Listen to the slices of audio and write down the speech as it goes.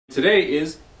Today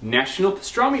is National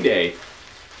Pastrami Day.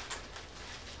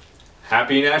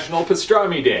 Happy National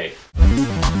Pastrami Day!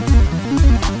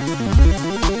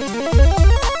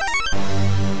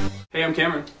 Hey, I'm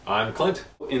Cameron. I'm Clint.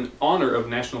 In honor of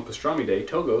National Pastrami Day,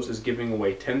 ToGo's is giving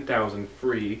away 10,000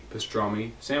 free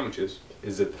pastrami sandwiches.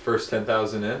 Is it the first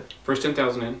 10,000 in? First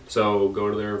 10,000 in. So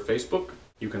go to their Facebook.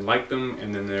 You can like them,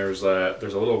 and then there's a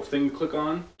little thing to click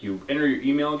on. You enter your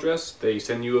email address, they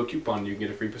send you a coupon, you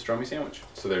get a free pastrami sandwich.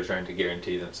 So they're trying to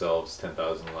guarantee themselves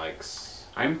 10,000 likes.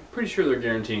 I'm pretty sure they're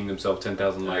guaranteeing themselves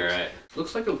 10,000 likes. Alright.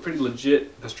 Looks like a pretty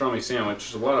legit pastrami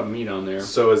sandwich. There's a lot of meat on there.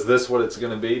 So is this what it's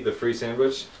going to be, the free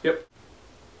sandwich? Yep.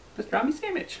 Pastrami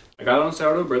sandwich. I got it on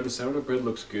sourdough bread. The sourdough bread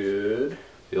looks good.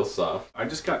 Feels soft. I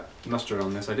just got mustard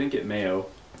on this. I didn't get mayo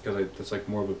because that's like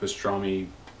more of a pastrami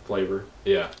flavor.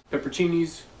 Yeah.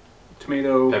 Pepperoncinis,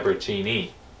 tomato. Pepperoncini.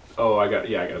 Oh, I got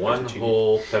a One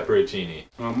whole pepperoncini.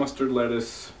 Mustard,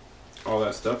 lettuce, all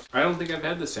that stuff. I don't think I've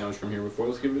had this sandwich from here before.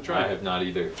 Let's give it a try. I have not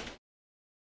either.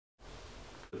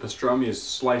 The pastrami is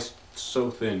sliced so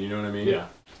thin, you know what I mean? Yeah.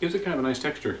 Gives it kind of a nice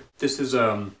texture. This is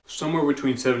somewhere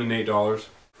between $7 and $8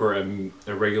 for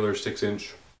a regular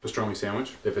 6-inch pastrami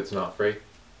sandwich. If it's not free?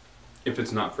 If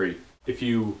it's not free. If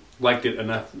you liked it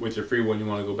enough with your free one, you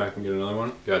want to go back and get another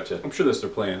one. Gotcha. I'm sure that's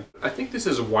their plan. I think this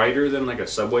is wider than like a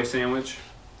Subway sandwich,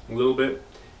 a little bit.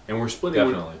 And we're splitting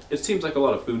Definitely. It seems like a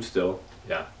lot of food still.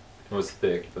 Yeah. It was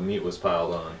thick. The meat was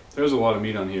piled on. There's a lot of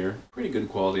meat on here. Pretty good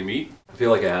quality meat. I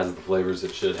feel like it has the flavors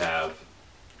it should have,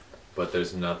 but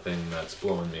there's nothing that's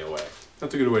blowing me away.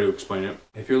 That's a good way to explain it.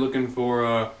 If you're looking for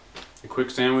a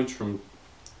quick sandwich from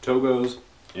ToGo's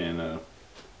and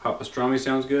hot pastrami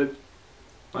sounds good,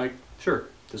 like, sure,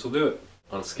 this will do it.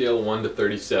 On a scale of 1 to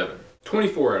 37.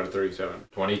 24 out of 37.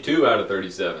 22 out of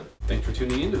 37. Thanks for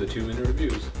tuning in to the 2-Minute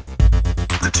Reviews.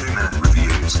 The 2-Minute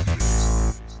Reviews.